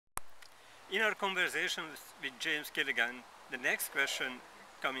In our conversation with James Gilligan, the next question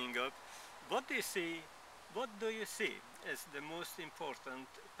coming up, what do you see, what do you see as the most important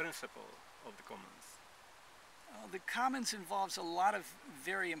principle of the commons? The commons involves a lot of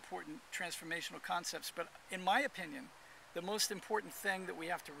very important transformational concepts, but in my opinion, the most important thing that we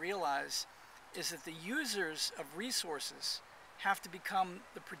have to realize is that the users of resources have to become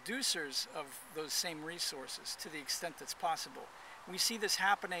the producers of those same resources to the extent that's possible. We see this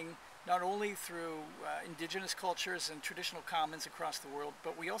happening not only through indigenous cultures and traditional commons across the world,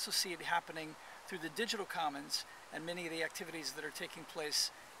 but we also see it happening through the digital commons and many of the activities that are taking place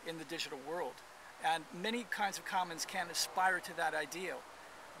in the digital world. And many kinds of commons can aspire to that ideal,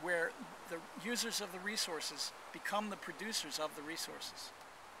 where the users of the resources become the producers of the resources.